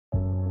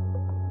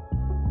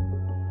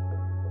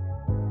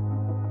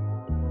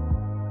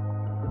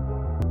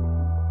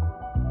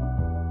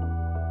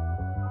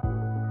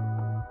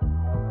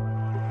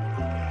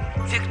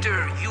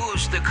Victor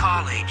used the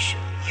college,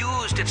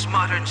 used its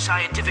modern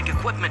scientific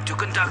equipment to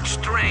conduct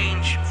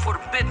strange,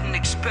 forbidden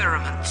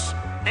experiments.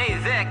 Hey,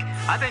 Vic,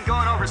 I've been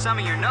going over some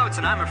of your notes,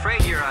 and I'm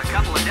afraid you're a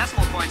couple of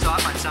decimal points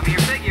off on some of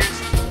your figures.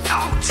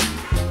 Out!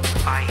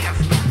 I have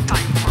no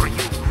time for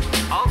you.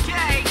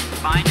 Okay,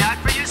 find out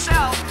for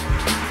yourself.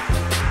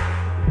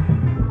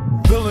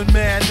 Villain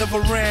man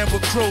never ran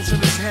with crows in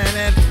his hand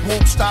and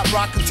won't stop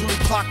rocking till he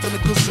clocked in a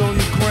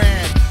gazillion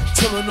grand.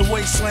 Tilling the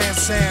wasteland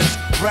sands,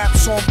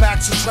 raps on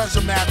backs and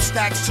treasure maps,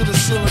 stacks to the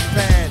ceiling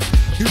fan.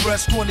 He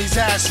rests on these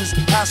ashes,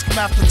 ask him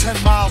after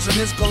 10 miles in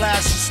his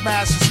galoshes,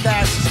 smash his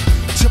stashes.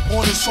 Chip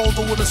on his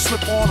shoulder with a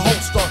slip-on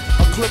holster,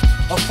 a clip,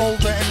 a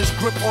folder, and his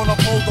grip on a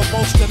boulder.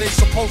 Most that they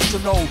supposed to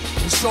know.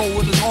 The show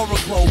in his aura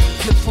glow,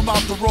 get from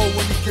out the road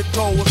when he get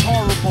dough, it's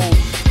horrible.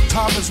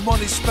 Time is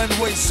money, spend,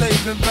 wait,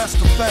 save, invest,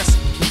 the best.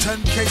 The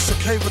 10 case of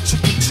cave, a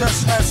chicken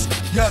chest,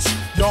 yes,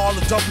 y'all the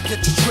double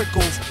get your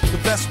trickles.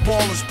 The best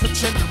ballers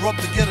pitch in and rub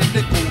to get a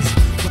nickels.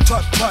 But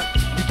tut,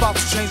 he bout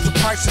to change the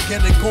price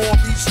again and go up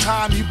each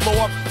time he blow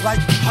up like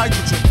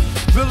hydrogen.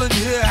 Villain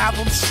here, have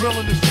him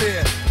shrilling in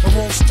fear. And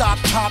won't stop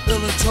top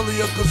ill until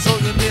he a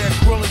gazillionaire,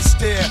 grilling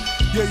stare.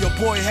 Yeah, your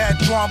boy had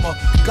drama,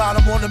 got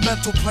him on the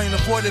mental plane,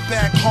 avoided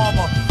bad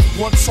karma.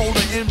 One sold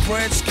an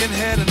inbred,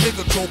 skinhead, a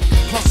nigga joke.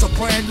 Plus a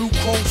brand new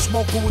chrome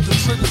smoker with the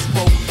triggers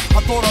broke.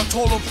 I thought I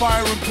told him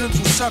fire and pins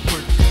were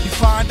separate. He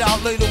find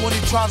out later when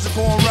he tries to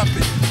go and rep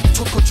it.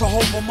 Took a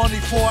Jehovah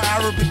money for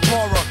Arabic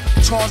Torah.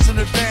 Charged in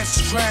advance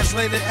to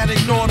translate it and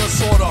ignore the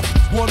order.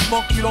 One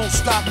monkey don't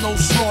stop, no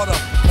slaughter.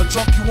 A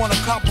junkie want a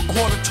cop a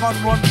quarter-ton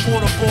run for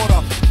the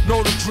border.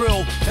 Know the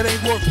drill, it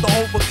ain't worth the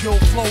overkill.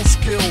 Flow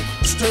skill,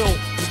 still,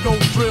 there's no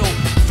thrill.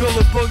 Fill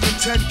a billion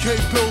 10K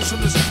bills in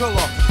this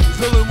pillar.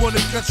 Villain when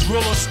it gets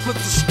realer, split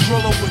the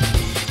skrilla with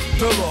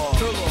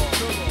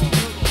Dilla.